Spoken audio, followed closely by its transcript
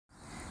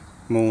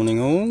Morning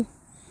all.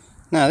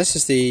 Now this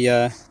is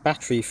the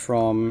battery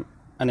from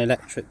an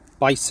electric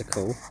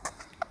bicycle,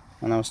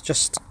 and I was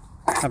just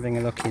having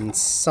a look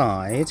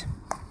inside,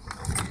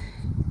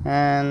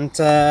 and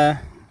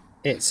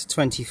it's a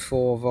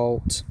 24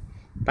 volt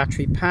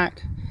battery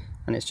pack,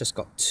 and it's just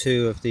got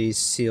two of these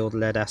sealed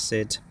lead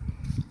acid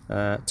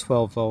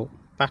 12 volt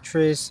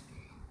batteries.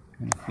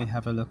 And if we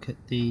have a look at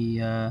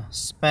the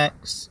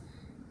specs,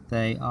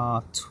 they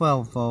are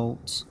 12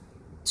 volt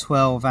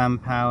 12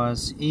 amp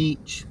hours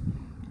each,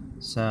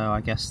 so I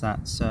guess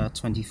that's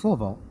 24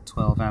 volt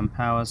 12 amp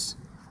hours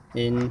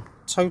in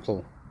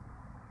total.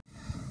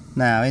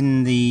 Now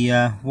in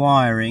the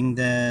wiring,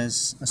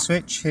 there's a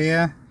switch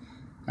here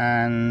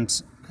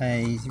and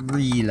a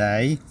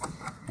relay,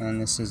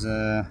 and this is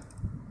a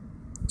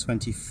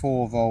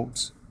 24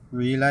 volt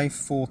relay,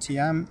 40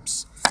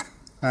 amps,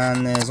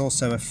 and there's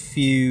also a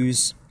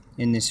fuse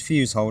in this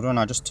fuse holder, and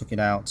I just took it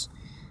out,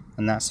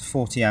 and that's a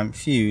 40 amp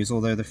fuse,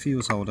 although the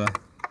fuse holder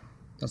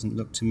doesn't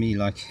look to me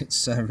like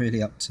it's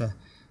really up to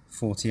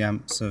 40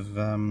 amps of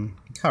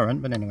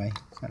current, but anyway,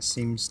 that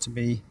seems to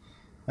be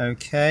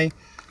okay.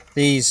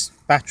 These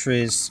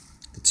batteries,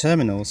 the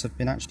terminals, have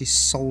been actually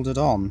soldered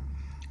on,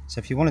 so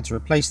if you wanted to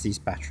replace these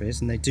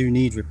batteries, and they do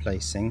need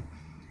replacing,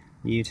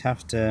 you'd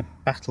have to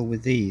battle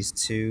with these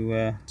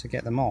to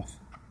get them off.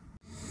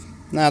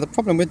 Now the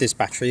problem with this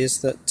battery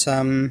is that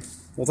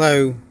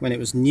although when it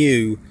was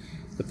new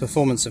the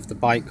performance of the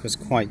bike was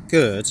quite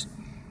good,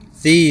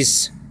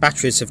 these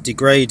batteries have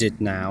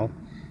degraded now,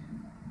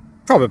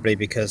 probably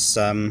because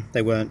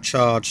they weren't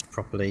charged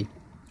properly.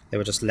 They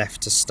were just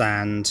left to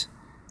stand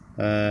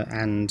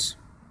and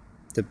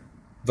the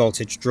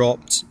voltage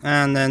dropped,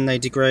 and then they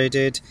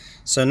degraded.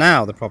 So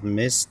now the problem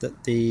is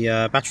that the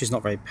battery is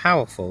not very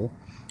powerful,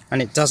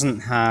 and it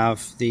doesn't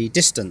have the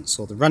distance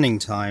or the running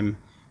time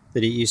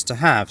that it used to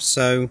have.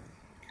 So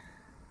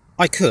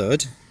I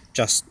could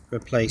just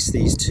replace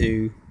these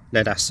two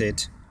lead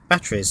acid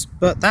batteries,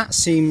 but that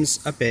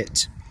seems a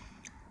bit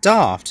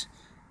daft.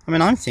 I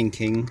mean, I'm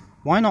thinking,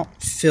 why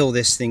not fill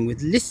this thing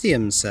with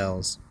lithium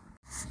cells?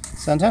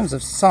 So in terms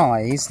of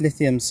size,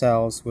 lithium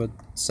cells would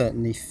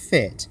certainly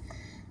fit.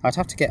 I'd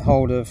have to get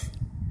hold of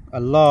a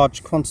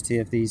large quantity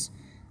of these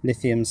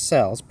lithium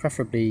cells,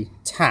 preferably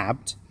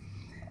tabbed,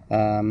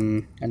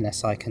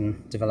 unless I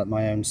can develop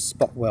my own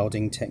spot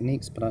welding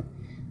techniques, but I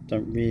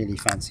don't really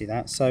fancy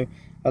that. So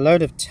a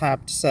load of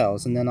tabbed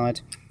cells, and then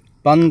I'd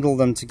bundle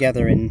them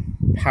together in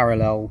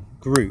parallel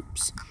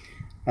groups,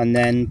 and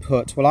then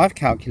put, well, I've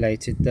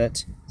calculated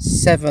that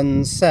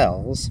 7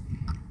 cells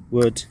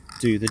would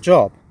do the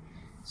job.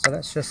 So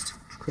let's just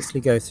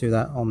quickly go through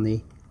that on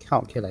the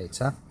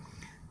calculator.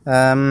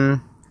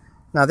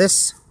 Now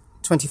this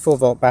 24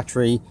 volt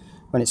battery,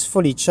 when it's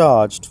fully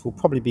charged, will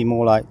probably be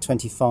more like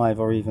 25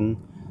 or even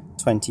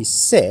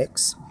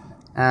 26,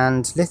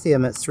 and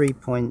lithium at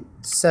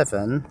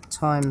 3.7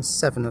 times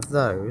 7 of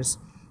those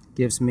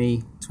gives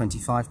me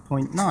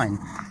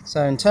 25.9.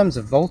 So in terms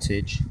of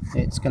voltage,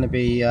 it's going to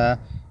be a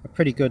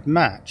pretty good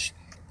match.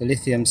 The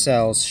lithium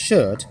cells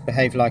should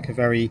behave like a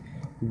very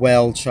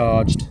well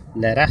charged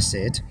lead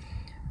acid,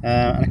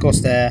 and of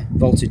course their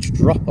voltage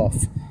drop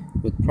off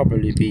would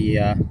probably be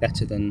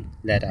better than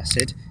lead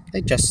acid. They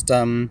just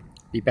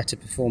be better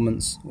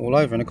performance all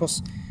over, and of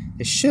course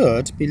it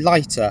should be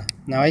lighter.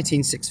 Now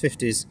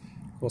 18650s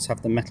of course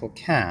have the metal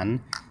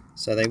can,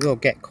 so they will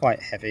get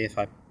quite heavy if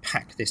I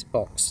pack this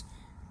box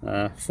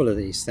full of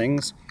these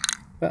things,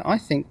 but I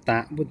think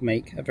that would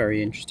make a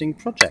very interesting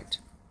project.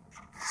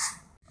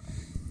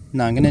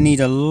 Now I'm going to need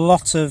a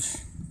lot of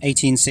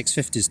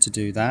 18650s to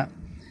do that.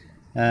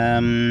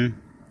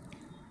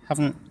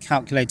 Haven't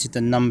calculated the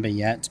number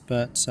yet,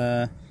 but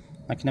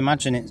I can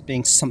imagine it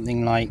being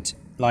something like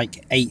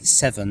 8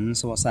 7s,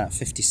 so what's that,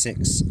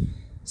 56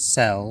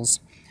 cells.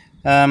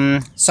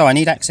 So I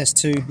need access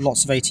to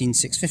lots of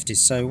 18650s.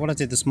 So what I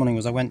did this morning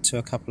was I went to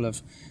a couple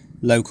of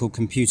local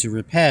computer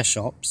repair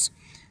shops,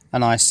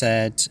 and I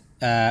said,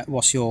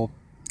 what's your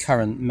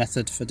current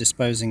method for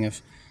disposing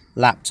of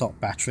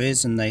laptop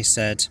batteries? And they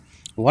said,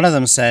 well, one of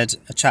them said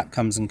a chap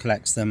comes and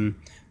collects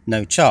them,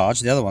 no charge.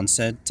 The other one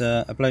said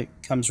a bloke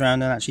comes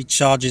around and actually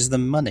charges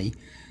them money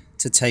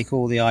to take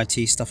all the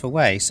IT stuff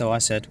away. So I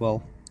said,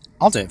 well,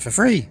 I'll do it for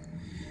free,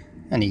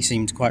 and he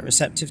seemed quite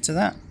receptive to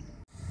that.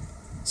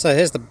 So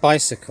here's the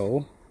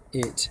bicycle.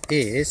 It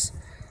is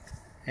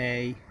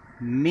a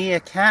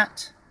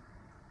Meerkat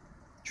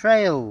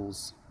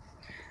Trails,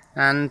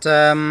 and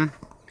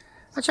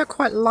actually I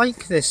quite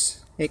like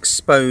this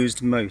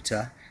exposed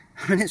motor.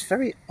 I mean, it's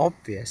very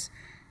obvious,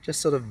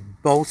 just sort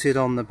of bolted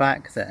on the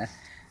back there,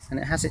 and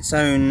it has its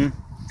own,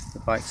 the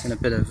bike's in a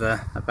bit of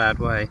a bad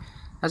way,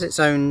 has its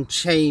own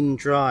chain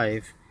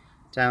drive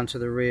down to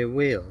the rear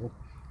wheel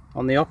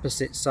on the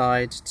opposite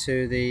side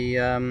to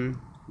the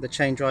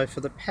chain drive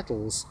for the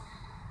pedals.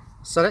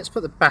 So let's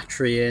put the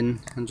battery in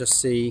and just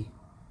see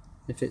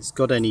if it's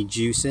got any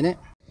juice in it.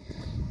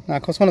 Now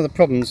of course one of the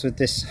problems with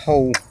this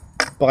whole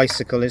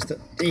bicycle is that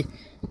the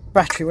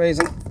battery weighs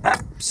an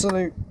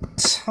absolute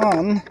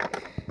ton,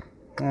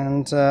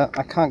 and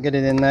I can't get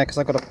it in there because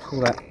I've got to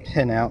pull that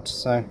pin out,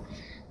 so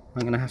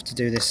I'm going to have to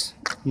do this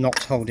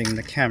not holding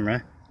the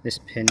camera. This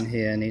pin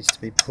here needs to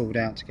be pulled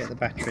out to get the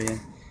battery in.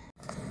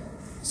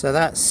 So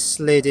that's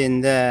slid in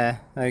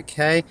there,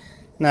 okay.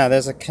 Now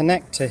there's a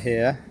connector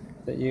here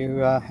that you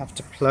have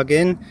to plug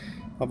in,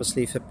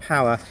 obviously for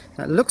power.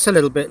 That looks a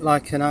little bit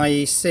like an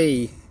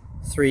IEC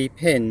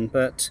 3-pin,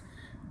 but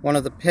one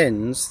of the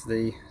pins,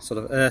 the sort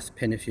of earth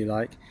pin if you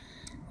like,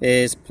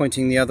 is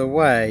pointing the other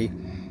way.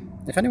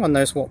 If anyone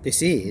knows what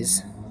this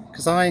is,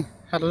 because I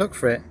had a look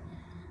for it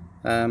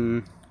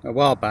a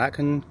while back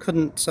and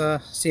couldn't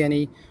see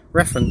any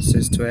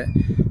references to it.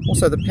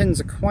 Also the pins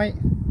are quite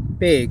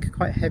big,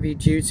 quite heavy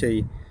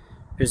duty,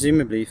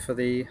 presumably for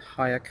the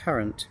higher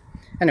current.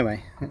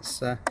 Anyway,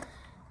 let's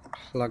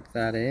plug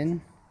that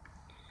in.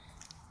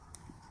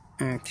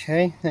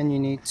 Okay, then you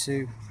need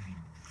to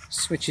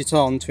switch it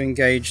on to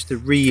engage the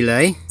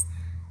relay.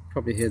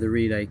 Probably hear the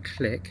relay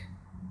click.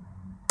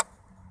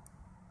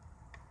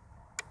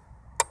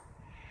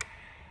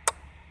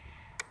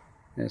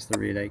 There's the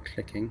relay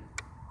clicking.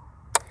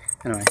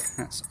 Anyway,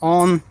 that's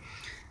on,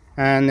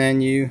 and then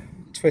you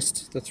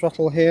twist the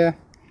throttle here.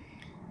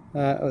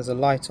 Oh, there's a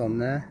light on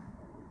there.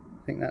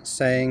 I think that's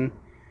saying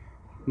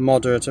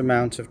moderate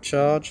amount of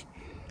charge.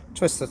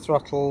 Twist the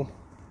throttle,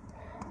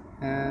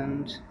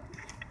 and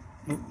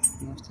I'll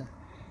have to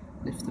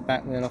lift the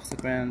back wheel off the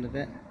ground a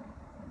bit.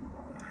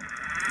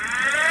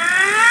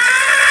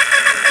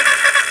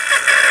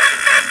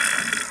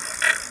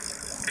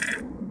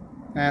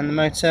 And the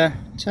motor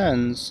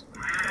turns.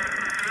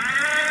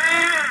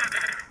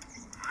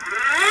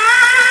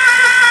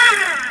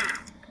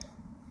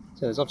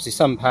 So there's obviously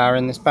some power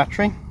in this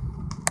battery.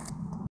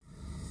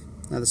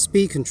 Now the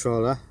speed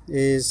controller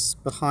is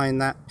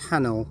behind that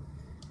panel,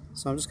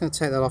 so I'm just going to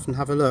take that off and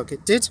have a look.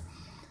 It did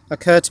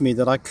occur to me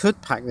that I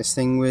could pack this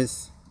thing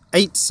with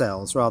 8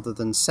 cells rather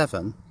than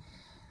 7,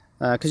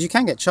 because you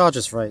can get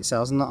chargers for 8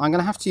 cells, and I'm going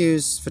to have to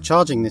use for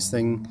charging this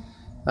thing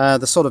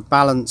the sort of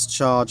balanced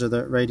charger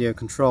that radio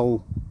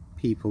control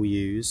people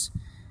use,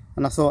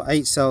 and I thought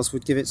 8 cells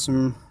would give it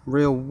some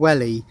real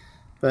welly,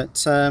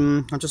 but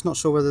I'm just not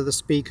sure whether the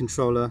speed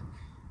controller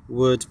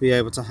would be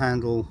able to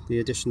handle the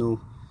additional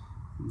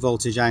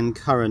voltage and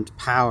current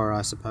power,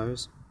 I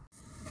suppose.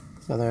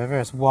 So there are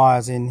various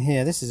wires in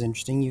here. This is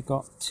interesting. You've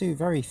got 2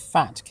 very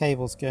fat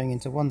cables going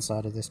into one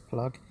side of this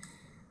plug,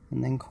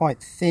 and then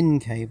quite thin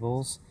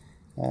cables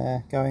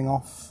going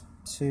off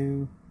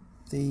to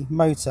the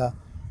motor.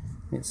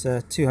 It's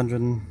a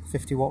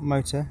 250 watt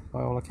motor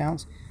by all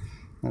accounts.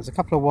 There's a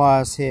couple of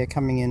wires here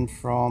coming in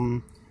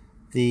from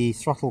the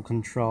throttle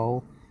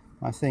control.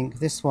 I think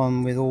this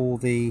one with all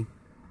the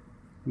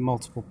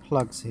multiple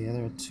plugs here,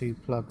 there are 2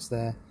 plugs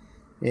there,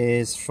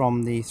 is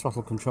from the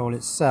throttle control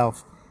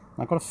itself.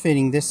 I've got a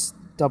feeling this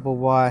double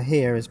wire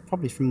here is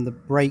probably from the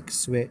brake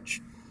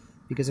switch,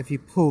 because if you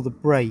pull the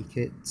brake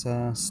it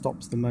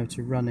stops the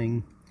motor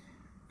running.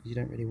 You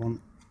don't really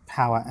want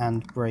power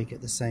and brake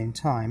at the same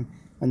time.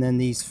 And then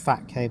these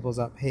fat cables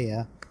up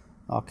here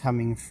are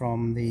coming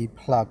from the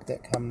plug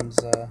that comes,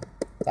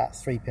 that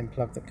 3-pin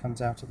plug that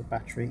comes out of the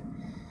battery.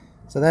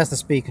 So there's the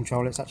speed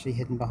control. It's actually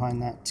hidden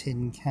behind that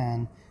tin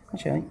can.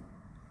 Actually,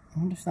 I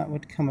wonder if that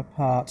would come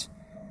apart.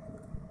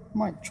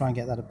 Might try and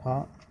get that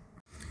apart.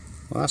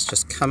 Well, that's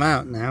just come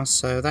out now.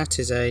 So that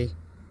is a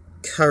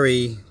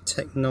Curry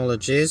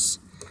Technologies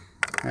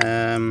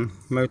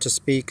motor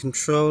speed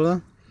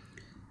controller.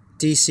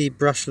 DC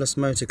brushless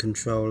motor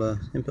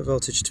controller. Input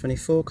voltage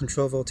 24,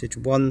 control voltage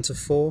 1 to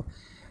 4.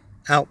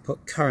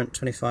 Output current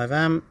 25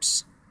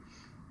 amps.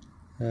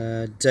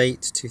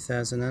 Date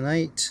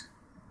 2008.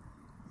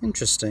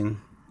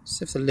 Interesting. Let's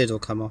see if the lid will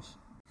come off.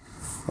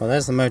 Well,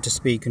 there's the motor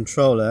speed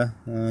controller.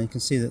 You can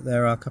see that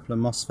there are a couple of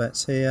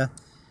MOSFETs here.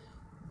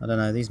 I don't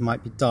know, these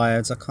might be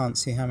diodes. I can't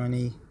see how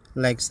many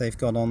legs they've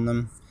got on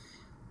them.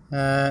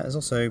 There's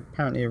also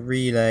apparently a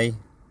relay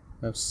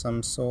of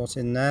some sort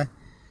in there.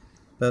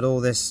 But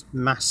all this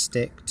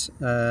mass-sticked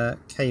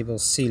cable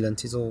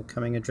sealant is all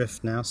coming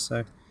adrift now,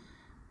 so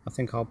I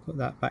think I'll put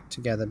that back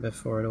together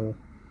before it all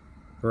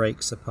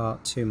breaks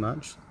apart too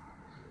much.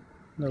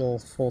 Little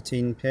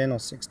 14-pin or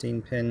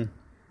 16-pin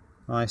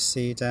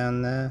IC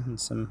down there, and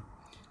some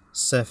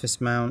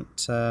surface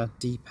mount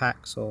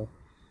D-packs or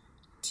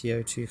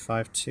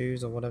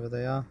TO252s or whatever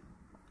they are.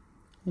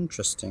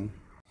 Interesting.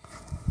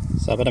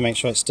 So I better make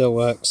sure it still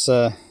works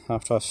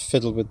after I've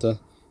fiddled with the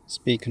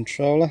speed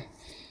controller.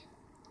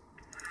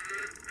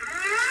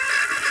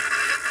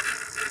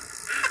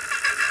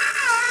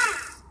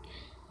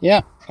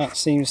 Yeah, that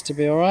seems to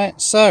be alright.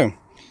 So,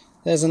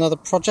 there's another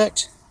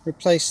project.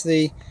 Replace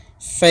the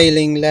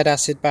failing lead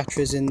acid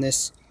batteries in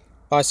this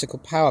bicycle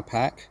power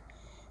pack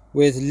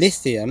with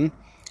lithium,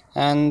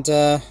 and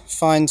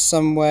find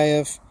some way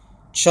of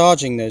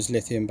charging those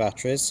lithium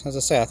batteries. As I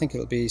say, I think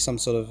it'll be some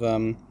sort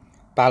of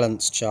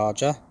balance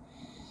charger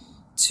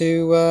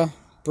to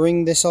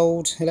bring this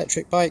old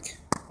electric bike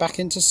back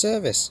into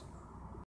service.